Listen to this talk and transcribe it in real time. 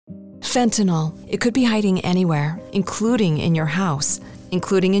Fentanyl. It could be hiding anywhere, including in your house,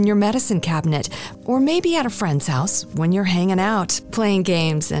 including in your medicine cabinet, or maybe at a friend's house when you're hanging out, playing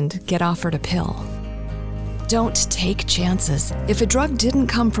games, and get offered a pill. Don't take chances. If a drug didn't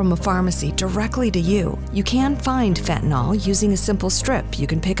come from a pharmacy directly to you, you can find fentanyl using a simple strip you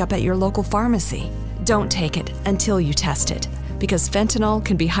can pick up at your local pharmacy. Don't take it until you test it, because fentanyl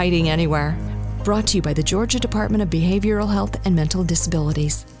can be hiding anywhere. Brought to you by the Georgia Department of Behavioral Health and Mental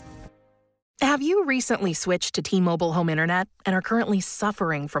Disabilities. Have you recently switched to T-Mobile Home Internet and are currently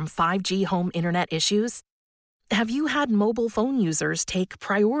suffering from 5G home internet issues? Have you had mobile phone users take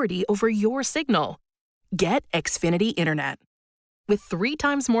priority over your signal? Get Xfinity Internet. With 3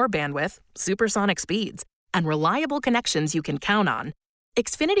 times more bandwidth, supersonic speeds, and reliable connections you can count on,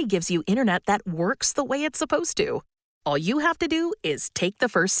 Xfinity gives you internet that works the way it's supposed to. All you have to do is take the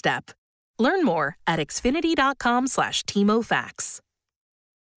first step. Learn more at xfinity.com/TMOFax.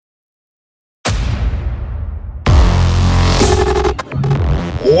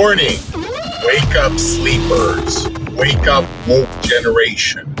 Warning! Wake up, sleepers. Wake up, woke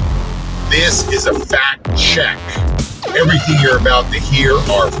generation. This is a fact check. Everything you're about to hear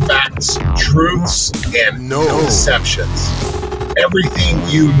are facts, truths, and no deceptions. Everything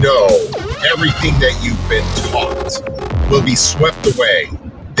you know, everything that you've been taught, will be swept away.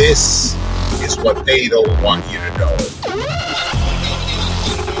 This is what they don't want you to know.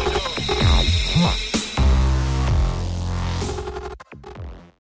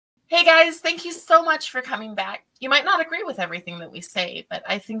 Hey guys, thank you so much for coming back. You might not agree with everything that we say, but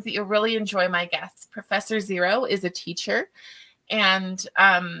I think that you'll really enjoy my guest. Professor Zero is a teacher, and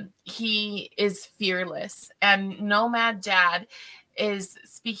he is fearless. And Nomad Dad is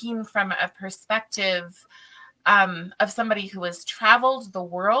speaking from a perspective of somebody who has traveled the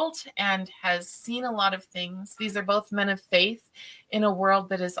world and has seen a lot of things. These are both men of faith in a world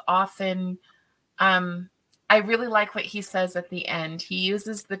that is often... I really like what he says at the end. He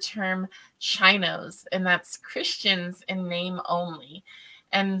uses the term Chinos, and that's Christians in name only.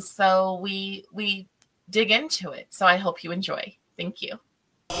 And so we dig into it. So I hope you enjoy. Thank you.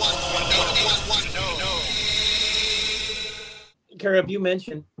 Caleb, you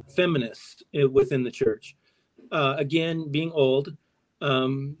mentioned feminists within the church. Again, being old,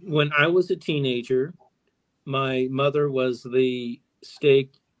 when I was a teenager, my mother was the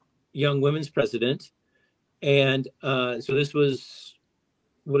stake young women's president. And so this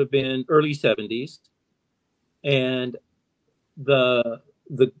would have been early 70s. And the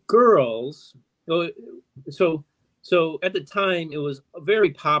girls, so at the time it was very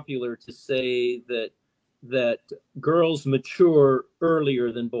popular to say that girls mature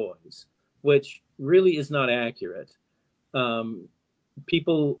earlier than boys, which really is not accurate.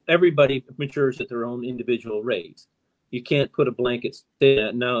 Everybody matures at their own individual rate. You can't put a blanket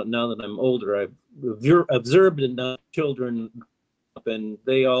statement. Now that I'm older, I've observed enough children and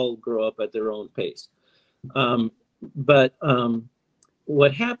they all grow up at their own pace. But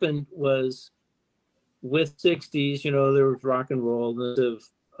what happened was with 60s, there was rock and roll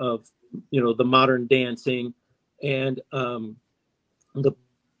of the modern dancing, and the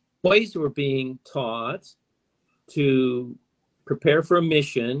boys were being taught to prepare for a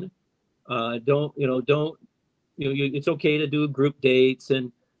mission. It's okay to do group dates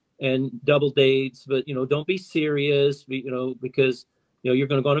and double dates, but don't be serious, because you're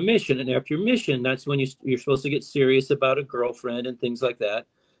going to go on a mission, and after your mission, that's when you're supposed to get serious about a girlfriend and things like that.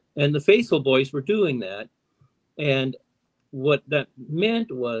 And the faithful boys were doing that, and what that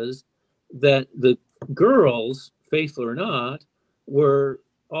meant was that the girls, faithful or not, were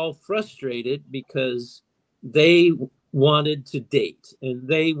all frustrated because they wanted to date and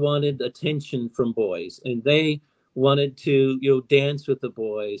they wanted attention from boys and they wanted to dance with the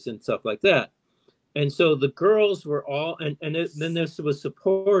boys and stuff like that. And so the girls were all then this was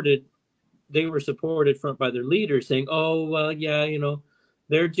supported. They were supported by their leaders saying, oh well, yeah,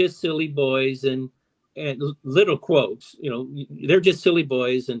 they're just silly boys, and little quotes, they're just silly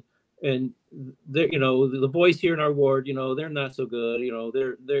boys, and they're the boys here in our ward, they're not so good,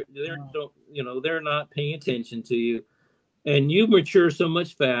 they're not paying attention to you, and you mature so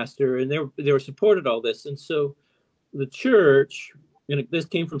much faster. And they were supported all this. And so the church, and this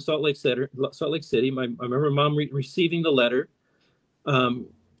came from Salt Lake City. I remember Mom receiving the letter.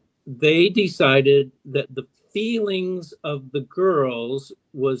 They decided that the feelings of the girls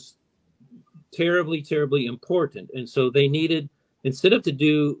was terribly, terribly important. And so they needed, instead of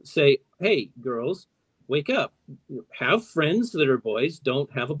say, hey, girls, wake up, have friends that are boys,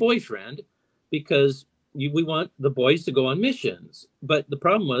 don't have a boyfriend, because we want the boys to go on missions. But the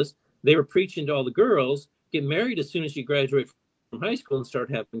problem was they were preaching to all the girls, get married as soon as you graduate high school and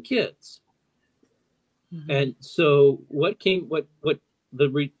start having kids. Mhm. And so what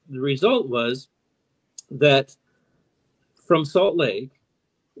the result was that from Salt Lake,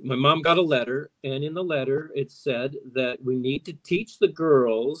 my mom got a letter, and in the letter it said that we need to teach the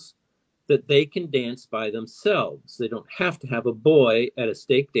girls that they can dance by themselves. They don't have to have a boy at a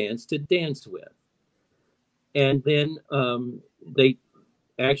stake dance to dance with. And then they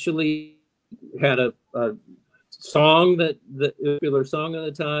actually had a song the popular song of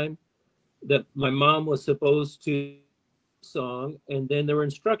the time that my mom was supposed to song, and then there were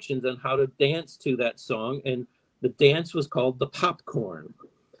instructions on how to dance to that song, and the dance was called the popcorn.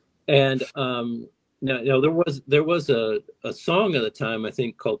 And now there was a song at the time, I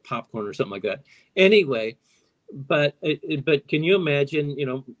think, called Popcorn or something like that. Anyway, but can you imagine?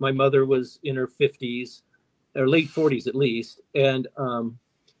 My mother was in her 50s or late 40s at least, and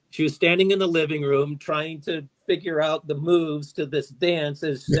she was standing in the living room trying to figure out the moves to this dance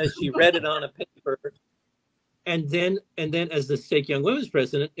as she read it on a paper. And then as the Stake Young Women's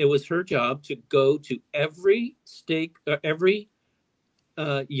president, it was her job to go to every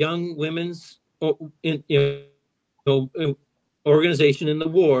young women's organization in the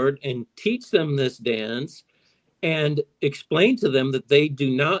ward and teach them this dance and explain to them that they do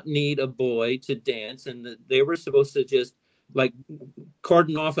not need a boy to dance, and that they were supposed to just like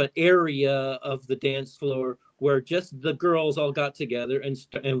cordon off an area of the dance floor where just the girls all got together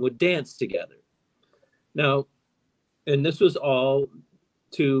and would dance together. Now, and this was all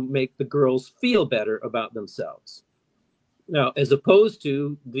to make the girls feel better about themselves. Now, as opposed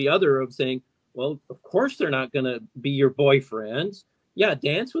to the other of saying, well, of course they're not going to be your boyfriends. Yeah,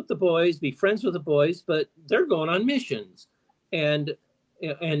 dance with the boys, be friends with the boys, but they're going on missions. And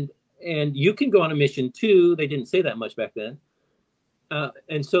you can go on a mission too. They didn't say that much back then.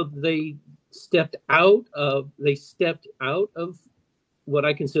 And so they stepped out of what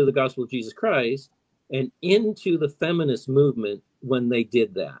I consider the gospel of Jesus Christ and into the feminist movement when they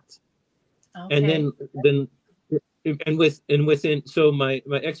did that. Okay. And within, so my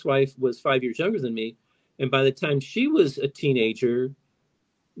ex-wife was 5 years younger than me, and by the time she was a teenager,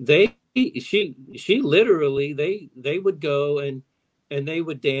 she literally they would go and they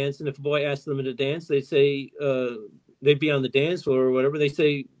would dance, and if a boy asked them to dance, they'd say they'd be on the dance floor or whatever. They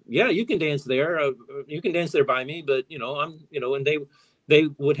say, yeah, you can dance there, you can dance there by me, but and they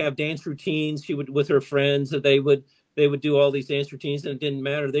would have dance routines. She would, with her friends, that they would do all these dance routines, and it didn't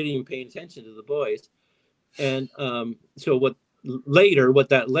matter. They didn't even pay attention to the boys. And so what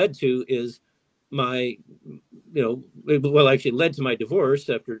that led to is actually led to my divorce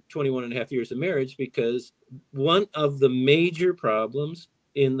after 21 and a half years of marriage, because one of the major problems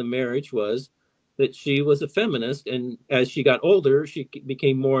in the marriage was that she was a feminist. And as she got older, she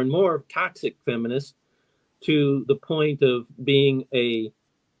became more and more toxic feminist, to the point of being a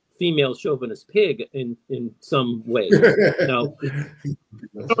female chauvinist pig in some way. Now,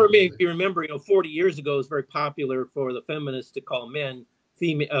 if you remember, 40 years ago, it was very popular for the feminists to call men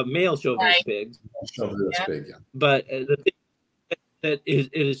male chauvinist pigs. Chauvinist pig, yeah. But the thing that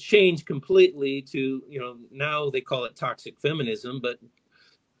it has changed completely to, now they call it toxic feminism, but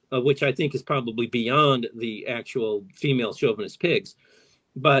which I think is probably beyond the actual female chauvinist pigs.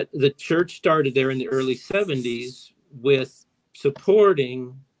 But the church started there in the early 70s with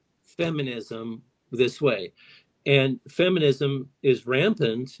supporting feminism this way. And feminism is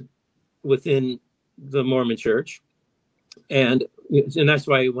rampant within the Mormon church. And that's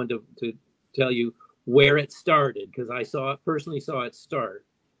why I wanted to tell you where it started, because I personally saw it start.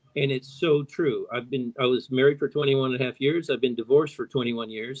 And it's so true. I was married for 21 and a half years. I've been divorced for 21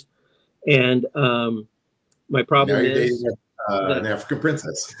 years. And my problem is an African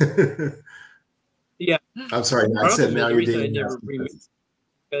princess. Yeah. I'm sorry. I said now you're dating an African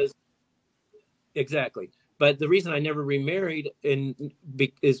princess. Exactly. But the reason I never remarried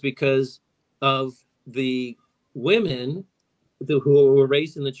is because of the women who were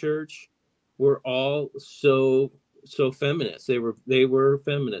raised in the church were all so feminist. They were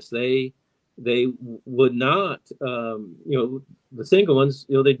feminists. They would not, the single ones,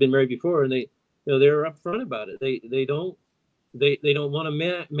 they'd been married before, and they were upfront about it. They don't want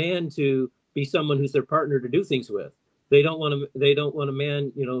a man to be someone who's their partner to do things with. They don't want a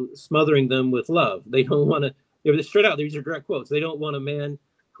man, smothering them with love. They don't want to. They're straight out. These are direct quotes. They don't want a man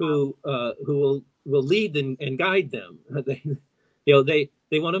who will lead and guide them.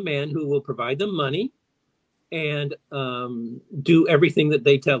 They want a man who will provide them money and do everything that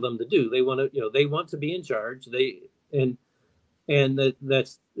they tell them to do. They want to be in charge. The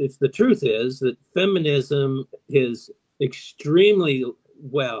truth is that feminism is extremely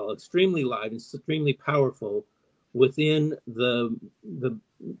live and extremely powerful within the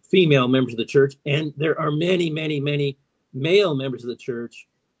female members of the church, and there are many, many, many male members of the church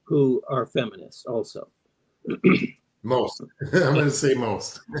who are feminists also. Most. I'm going to say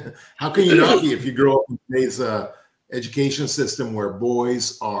most. How can you not be if you grow up in today's education system where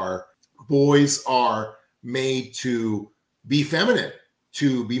boys are made to be feminine,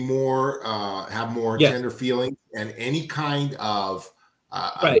 to be more, have more tender feelings, and any kind of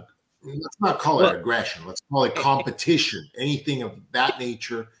let's not call it aggression. Let's call it competition. Anything of that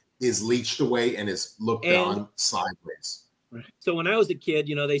nature is leached away and is looked on sideways. So when I was a kid,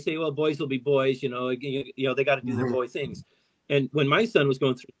 they say, well, boys will be boys, they got to do their boy things. And when my son was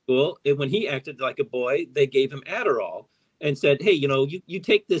going through school, when he acted like a boy, they gave him Adderall and said, hey, you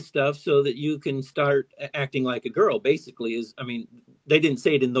take this stuff so that you can start acting like a girl, basically. They didn't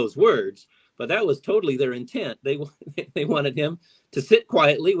say it in those words, but that was totally their intent. They wanted him to sit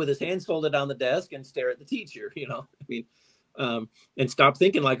quietly with his hands folded on the desk and stare at the teacher, and stop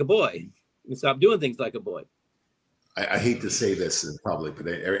thinking like a boy and stop doing things like a boy. I hate to say this in public, but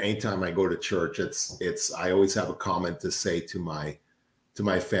anytime I go to church, I always have a comment to say to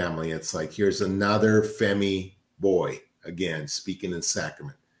my family. It's like, here's another femi boy again speaking in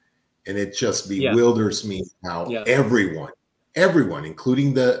sacrament, and it just bewilders me how everyone,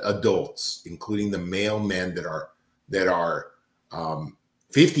 including the adults, including the male men that are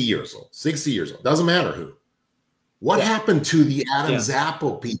 50 years old, 60 years old, doesn't matter who. What happened to the Adam's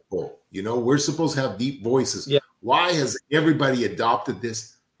apple people? We're supposed to have deep voices. Yeah. Why has everybody adopted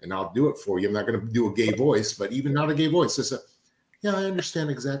this? And I'll do it for you. I'm not going to do a gay voice, but even not a gay voice. Just I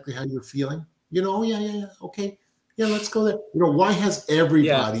understand exactly how you're feeling. Okay. Yeah, let's go there. Why has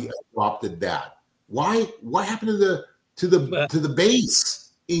everybody adopted that? Why? What happened to the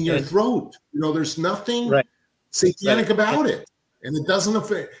bass in your throat? There's nothing satanic about it. And it doesn't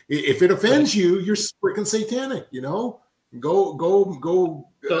offend. If it offends you, you're freaking satanic, Go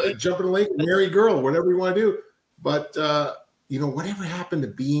jump in the lake, marry a girl, whatever you want to do. But, whatever happened to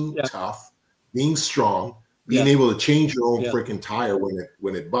being tough, being strong, being able to change your own freaking tire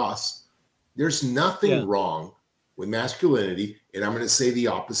when it busts, there's nothing wrong with masculinity. And I'm going to say the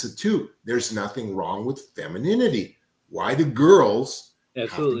opposite too. There's nothing wrong with femininity. Why do girls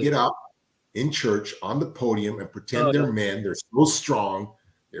have to get up in church on the podium and pretend they're men? They're so strong.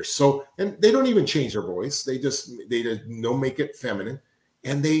 And they don't even change their voice. They just make it feminine.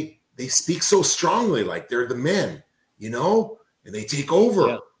 And they speak so strongly, like they're the men, and they take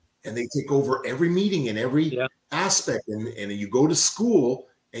over and they take over every meeting and every aspect. And you go to school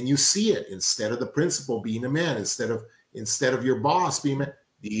and you see it, instead of the principal being a man, instead of your boss being a man,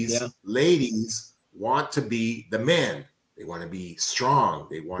 these ladies want to be the men. They want to be strong.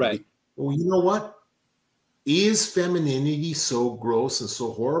 They want to be, well, you know what? Is femininity so gross and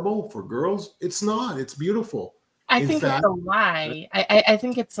so horrible for girls? It's not. It's beautiful. I think it's a lie. I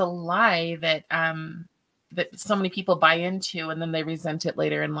think it's a lie that that so many people buy into, and then they resent it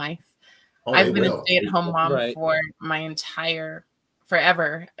later in life. I've been a stay-at-home mom for my entire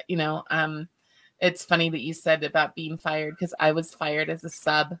forever. It's funny that you said about being fired, because I was fired as a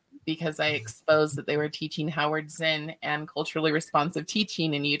sub because I exposed that they were teaching Howard Zinn and culturally responsive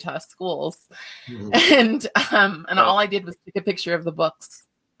teaching in Utah schools. Mm-hmm. And all I did was take a picture of the books.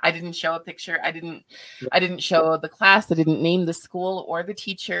 I didn't show a picture. I didn't show the class. I didn't name the school or the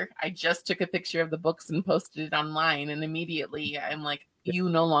teacher. I just took a picture of the books and posted it online. And immediately I'm like, you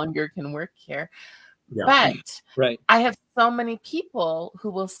no longer can work here. Yeah. But I have so many people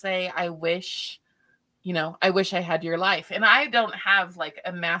who will say, I wish I had your life. And I don't have like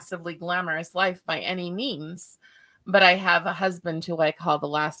a massively glamorous life by any means, but I have a husband who I call the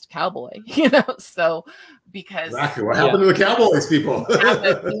last cowboy, so because exactly what happened to the Cowboys people.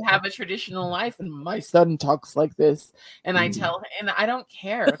 we have a traditional life, and my son talks like this, and I tell him, and I don't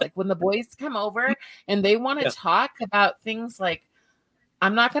care. Like when the boys come over and they want to talk about things like,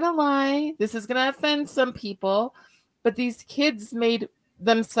 I'm not going to lie, this is going to offend some people, but these kids made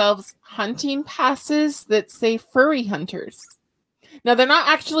themselves hunting passes that say furry hunters. Now, they're not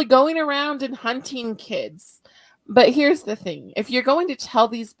actually going around and hunting kids. But here's the thing. If you're going to tell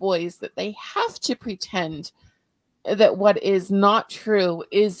these boys that they have to pretend that what is not true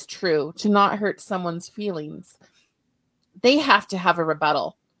is true to not hurt someone's feelings, they have to have a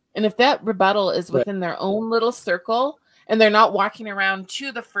rebuttal. And if that rebuttal is within their own little circle and they're not walking around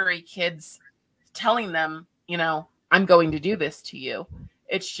to the furry kids telling them, I'm going to do this to you.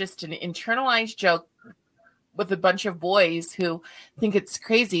 It's just an internalized joke with a bunch of boys who think it's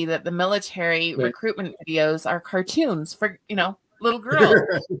crazy that the military recruitment videos are cartoons for, little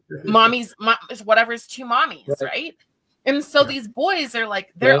girls, mommies, whatever's two mommies, right? And so these boys are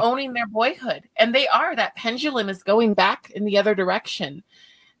like, they're owning their boyhood, and they are. That pendulum is going back in the other direction.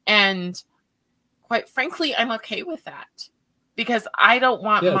 And quite frankly, I'm okay with that, because I don't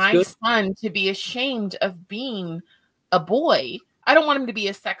want my son to be ashamed of being a boy. I don't want him to be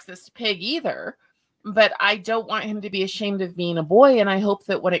a sexist pig either, but I don't want him to be ashamed of being a boy. And I hope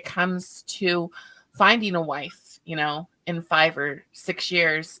that when it comes to finding a wife, you know, in 5 or 6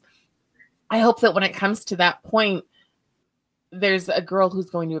 years, I hope that when it comes to that point, there's a girl who's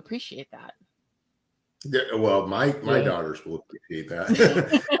going to appreciate that. Yeah, well, my daughters will appreciate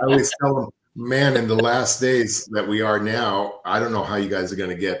that. I always tell them, man, in the last days that we are now, I don't know how you guys are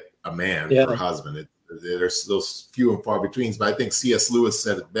going to get a man for a husband. There's those few and far betweens, but I think C.S. Lewis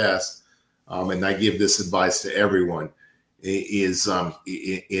said it best, and I give this advice to everyone, is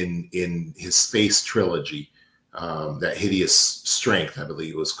in his space trilogy, that Hideous Strength, I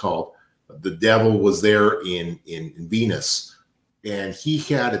believe it was called. The devil was there in Venus, and he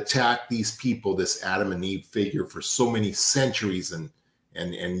had attacked these people, this Adam and Eve figure, for so many centuries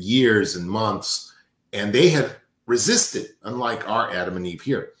and years and months, and they had resisted, unlike our Adam and Eve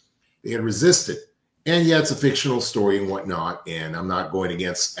here. They had resisted. And yeah, it's a fictional story and whatnot, and I'm not going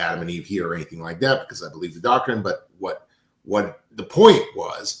against Adam and Eve here or anything like that, because I believe the doctrine, but what the point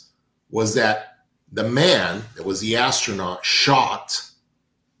was that the man that was the astronaut shot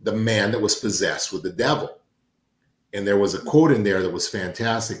the man that was possessed with the devil. And there was a quote in there that was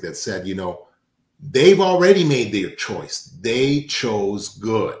fantastic that said, you know, they've already made their choice. They chose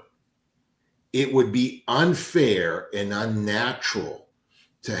good. It would be unfair and unnatural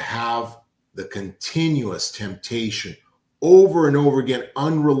to have the continuous temptation over and over again,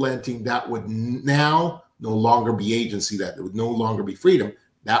 unrelenting. That would now no longer be agency, that would no longer be freedom.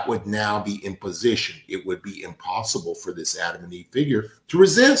 That would now be imposition. It would be impossible for this Adam and Eve figure to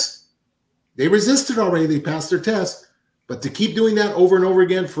resist. They resisted already. They passed their test. But to keep doing that over and over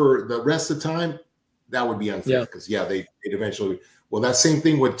again for the rest of the time, that would be unfair. Because, they'd eventually. Well, that same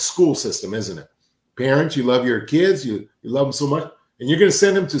thing with school system, isn't it? Parents, you love your kids. You love them so much. And you're going to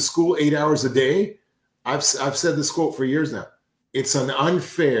send them to school 8 hours a day. I've said this quote for years now. It's an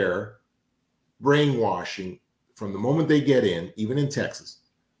unfair brainwashing from the moment they get in, even in Texas,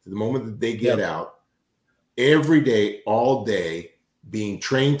 to the moment that they get out, every day, all day, being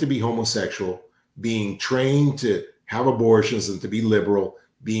trained to be homosexual, being trained to have abortions and to be liberal,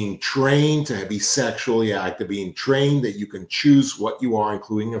 being trained to be sexually active, being trained that you can choose what you are,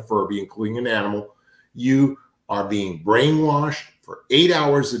 including a Furby, including an animal. You are being brainwashed for 8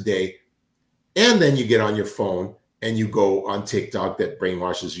 hours a day, and then you get on your phone and you go on TikTok that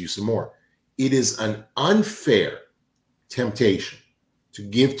brainwashes you some more. It is an unfair temptation to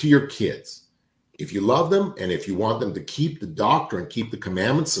give to your kids. If you love them and if you want them to keep the doctrine, keep the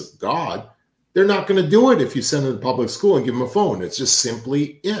commandments of God, they're not going to do it if you send them to public school and give them a phone. It's just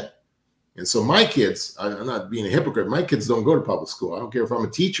simply it. And so my kids, I'm not being a hypocrite, my kids don't go to public school. I don't care if I'm a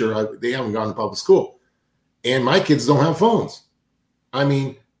teacher, they haven't gone to public school. And my kids don't have phones. I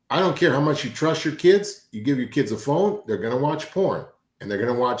mean, I don't care how much you trust your kids. You give your kids a phone, they're going to watch porn. And they're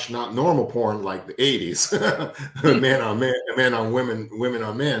going to watch not normal porn like the 80s, man on man, man on women, women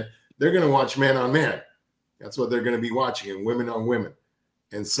on men. They're going to watch man on man. That's what they're going to be watching, and women on women.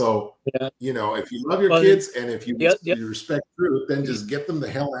 And so, you know, if you love your kids and if you respect truth, then just get them the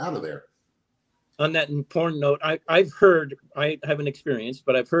hell out of there. On that porn note, I've heard, I haven't experienced,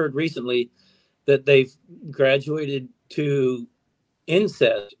 but I've heard recently that they've graduated to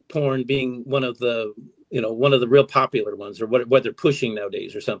incest porn being one of the real popular ones, or what they're pushing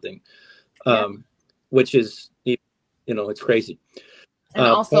nowadays or something, which is, it's crazy. And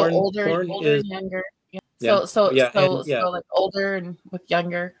also older and younger. So like older and with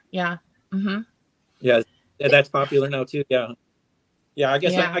younger. Yeah. Mm-hmm. Yeah. That's popular now too. Yeah. Yeah.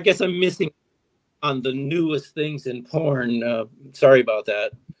 I guess I'm missing on the newest things in porn. Sorry about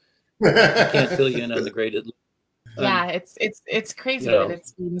that. I can't fill you in on the graded. It's crazy that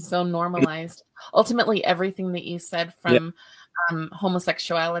it's being so normalized. Ultimately, everything that you said from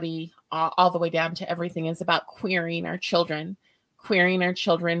homosexuality all the way down to everything is about queering our children,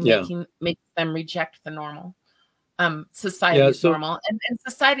 making them reject the normal. Society's normal, and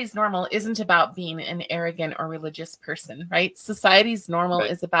society's normal isn't about being an arrogant or religious person, right? Society's normal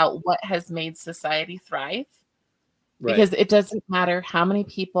is about what has made society thrive. Right. Because it doesn't matter how many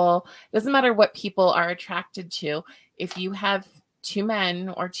people, it doesn't matter what people are attracted to. If you have 2 men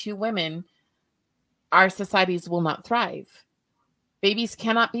or 2 women, our societies will not thrive. Babies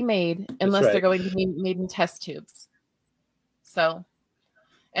cannot be made unless they're going to be made in test tubes. So,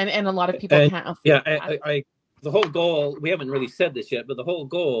 and a lot of people can't afford that. The whole goal, we haven't really said this yet, but the whole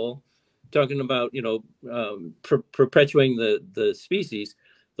goal talking about, perpetuating the species,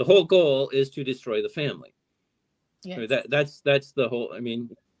 the whole goal is to destroy the family. Yes. That's the whole. I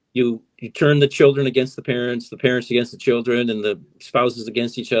mean, you turn the children against the parents against the children, and the spouses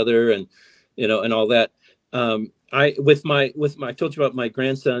against each other, and and all that. I told you about my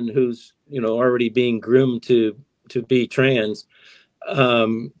grandson who's already being groomed to be trans.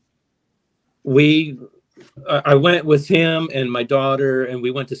 I went with him and my daughter, and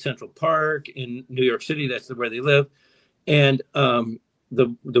we went to Central Park in New York City. That's where they live, and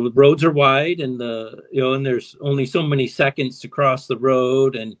the roads are wide, and and there's only so many seconds to cross the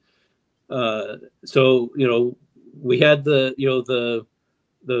road, and so we had the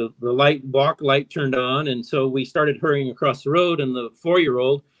walk light turned on, and so we started hurrying across the road, and the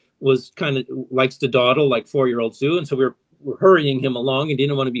 4-year-old was kind of likes to dawdle like 4-year-olds do, and so we're hurrying him along and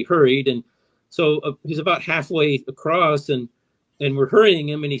didn't want to be hurried, and so he's about halfway across, and we're hurrying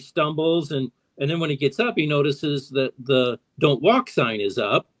him, and he stumbles, and then when he gets up, he notices that the "Don't Walk" sign is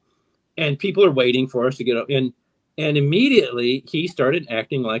up, and people are waiting for us to get up, and immediately he started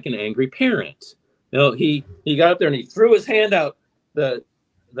acting like an angry parent. He got up there and he threw his hand out. The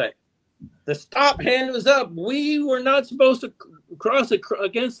stop hand was up. We were not supposed to cross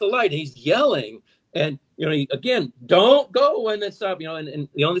against the light. He's yelling, and again, don't go when it stopped. And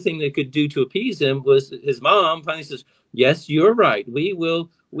the only thing they could do to appease him was his mom finally says, "Yes, you're right. We will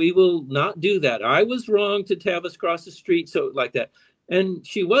not do that. I was wrong to have us cross the street." So like that, and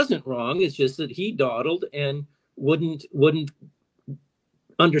she wasn't wrong. It's just that he dawdled and wouldn't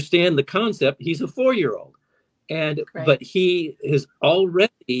understand the concept. He's a 4-year-old. And right. But he is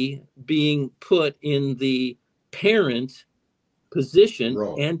already being put in the parent position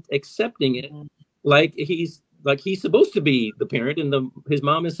and accepting it like he's supposed to be the parent, and his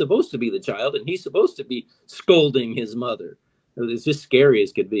mom is supposed to be the child, and he's supposed to be scolding his mother. It's just scary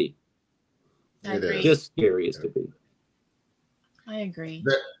as could be. I agree. Just scary as could be. I agree.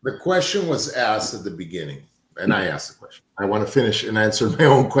 The question was asked at the beginning, and I asked the question. I want to finish and answer my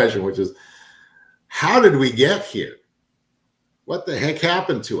own question, which is, how did we get here? What the heck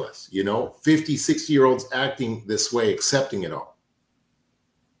happened to us? 50, 60-year-olds acting this way, accepting it all.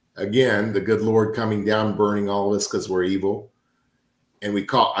 Again, the good Lord coming down, burning all of us because we're evil. And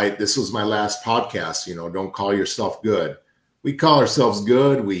this was my last podcast, don't call yourself good. We call ourselves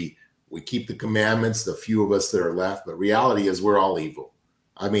good. We keep the commandments, the few of us that are left. But reality is we're all evil.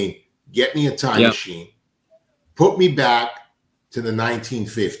 I mean, get me a time machine. Put me back to the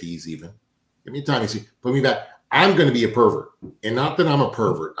 1950s even. Give me a time machine. Put me back. I'm going to be a pervert. And not that I'm a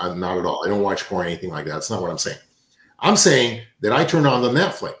pervert. I'm not at all. I don't watch porn or anything like that. That's not what I'm saying. I'm saying that I turn on the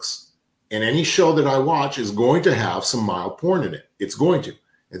Netflix, and any show that I watch is going to have some mild porn in it. It's going to.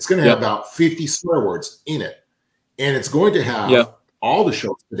 It's going to have about 50 swear words in it. And it's going to have all the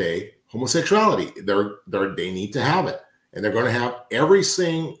shows today, homosexuality. They need to have it. And they're going to have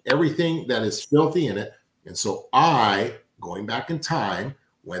everything that is filthy in it. And so going back in time,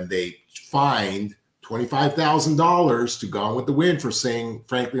 when they fined $25,000 to Gone with the Wind for saying,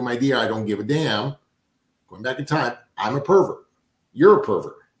 "Frankly, my dear, I don't give a damn," going back in time, I'm a pervert. You're a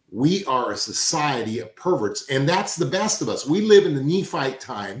pervert. We are a society of perverts, and that's the best of us. We live in the Nephite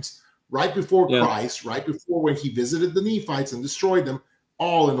times, right before Christ, right before when he visited the Nephites and destroyed them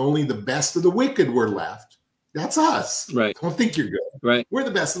all, and only the best of the wicked were left. That's us. Right. Don't think you're good. Right. We're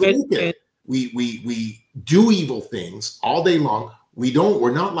the best of the wicked. We do evil things all day long.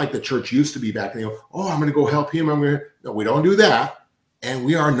 We're not like the church used to be back then. I'm going to go help him. No, we don't do that. And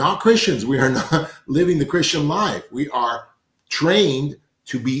we are not Christians. We are not living the Christian life. We are trained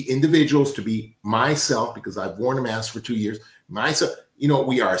to be individuals, to be myself, because I've worn a mask for 2 years. Myself,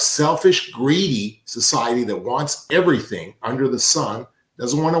 we are a selfish, greedy society that wants everything under the sun,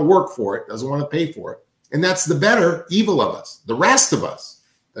 doesn't want to work for it, doesn't want to pay for it. And that's the better evil of us. The rest of us,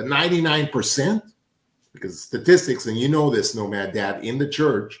 the 99%, because statistics, and this, Nomad Dad, in the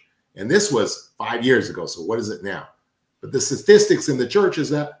church, and this was 5 years ago, so what is it now? But the statistics in the church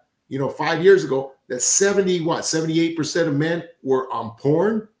is that, 5 years ago, that 78% of men were on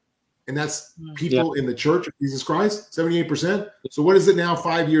porn, and that's people in the Church of Jesus Christ, 78%. So what is it now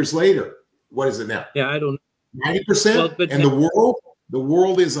 5 years later? What is it now? Yeah, I don't 90%? Well, and the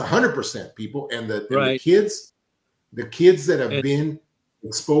world is 100% people, and the kids that have been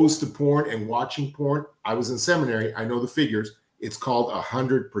exposed to porn and watching porn. I was in seminary. I know the figures. It's called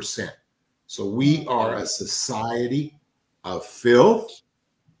 100%. So we are a society of filth.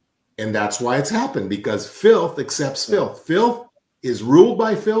 And that's why it's happened, because filth accepts filth. Filth is ruled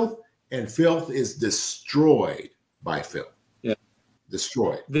by filth, and filth is destroyed by filth. Yeah.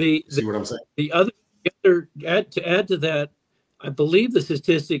 Destroyed. See what I'm saying? The other to add to that, I believe the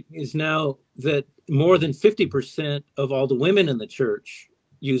statistic is now that more than 50% of all the women in the church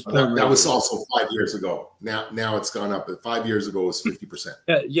use porn. That was also 5 years ago. Now it's gone up. But 5 years ago it was 50%.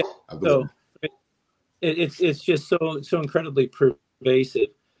 Yeah. So it's just so incredibly pervasive.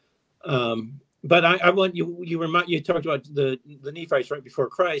 But I want you talked about the Nephites right before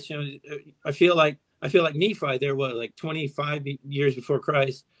Christ. You know, I feel like Nephi, there was like 25 years before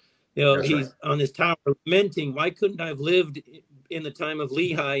Christ. You know, he's on this tower lamenting, why couldn't I have lived in the time of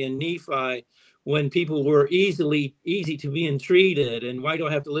Lehi and Nephi when people were easy to be entreated, and why do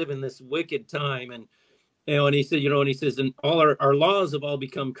I have to live in this wicked time? And you know, and he said, and all our laws have all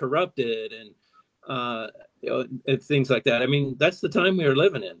become corrupted, and and things like that. I mean, that's the time we are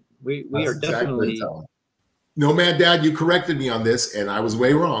living in. We are definitely. Nomad Dad, you corrected me on this, and I was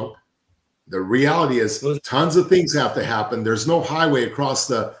way wrong. The reality is, tons of things have to happen. There's no highway across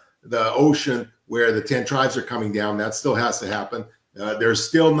the ocean where the 10 tribes are coming down. That still has to happen. There's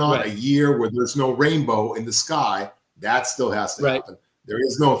still not a year where there's no rainbow in the sky. That still has to happen. There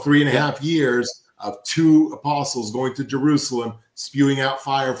is no 3.5 years of 2 apostles going to Jerusalem, spewing out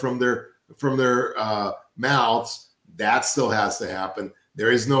fire from their mouths. That still has to happen.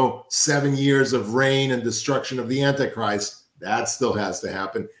 There is no 7 years of reign and destruction of the Antichrist. That still has to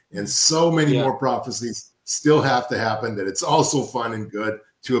happen. And so many more prophecies still have to happen, that it's also fun and good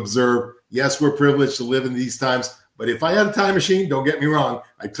to observe. Yes, we're privileged to live in these times, but if I had a time machine, don't get me wrong,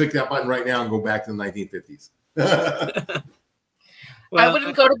 I'd click that button right now and go back to the 1950s. Well, I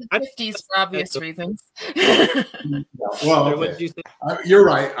wouldn't go to the 50s for obvious reasons. Well, okay. You're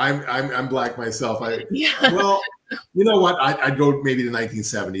right. I'm black myself. Well, you know what? I'd go maybe the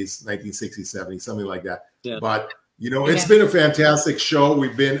 1970s, 1960s, 70s, something like that. Yeah. But it's been a fantastic show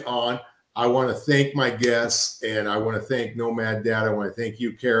we've been on. I want to thank my guests, and I want to thank Nomad Dad. I want to thank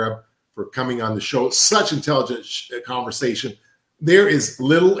you, Caleb, for coming on the show. Such intelligent conversation. There is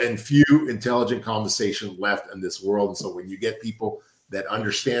little and few intelligent conversation left in this world. And so when you get people that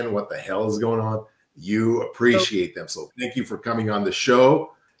understand what the hell is going on, you appreciate them. So thank you for coming on the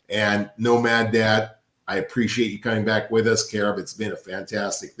show. And Nomad Dad, I appreciate you coming back with us, Caleb. It's been a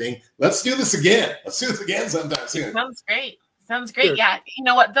fantastic thing. Let's do this again. Sometime soon. Sounds great. Sure. Yeah. You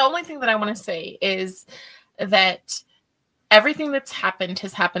know what? The only thing that I want to say is that everything that's happened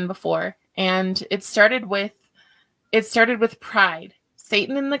has happened before. And it started with pride.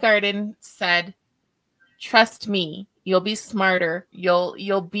 Satan in the garden said, trust me, you'll be smarter.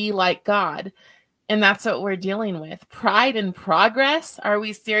 You'll be like God. And that's what we're dealing with. Pride and progress. Are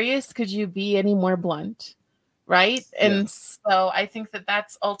we serious? Could you be any more blunt? Right. And so I think that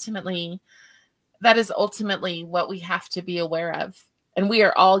is ultimately what we have to be aware of. And we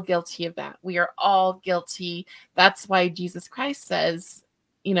are all guilty of that. We are all guilty. That's why Jesus Christ says,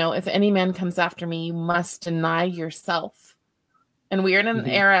 if any man comes after me, you must deny yourself. And we are in an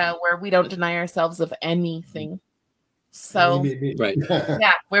era where we don't deny ourselves of anything. So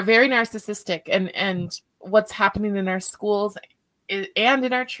we're very narcissistic, and what's happening in our schools and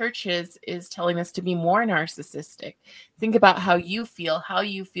in our churches is telling us to be more narcissistic. Think about how you feel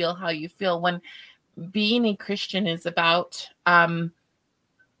when being a Christian is about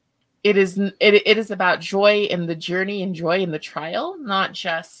it is about joy in the journey and joy in the trial, not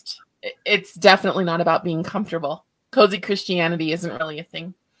just it's definitely not about being comfortable. Cozy Christianity isn't really a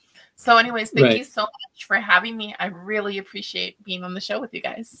thing. So anyways, thank you so much for having me. I really appreciate being on the show with you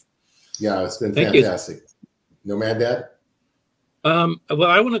guys. Yeah, it's been fantastic. Nomad Dad? Well,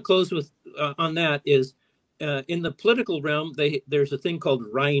 I want to close with on that is in the political realm, there's a thing called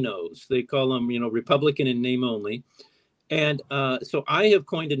rhinos. They call them, Republican in name only. And so I have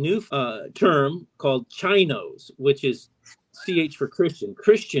coined a new term called Chinos, which is CH for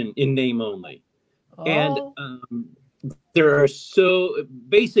Christian in name only. Oh. And there are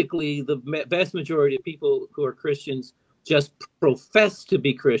basically the vast majority of people who are Christians just profess to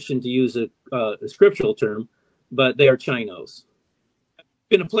be Christian, to use a scriptural term, but they are Chinos. It's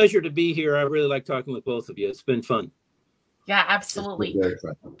been a pleasure to be here. I really like talking with both of you. It's been fun. Yeah, absolutely. Very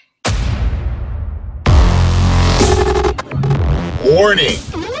fun. Warning,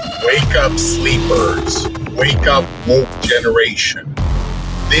 wake up sleepers, wake up woke generation.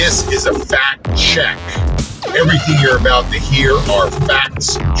 This is a fact check. Everything you're about to hear are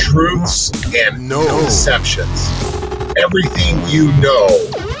facts, truths, and no deceptions. Everything you know,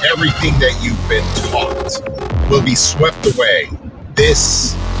 everything that you've been taught will be swept away.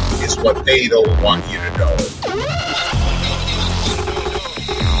 This is what they don't want you to know.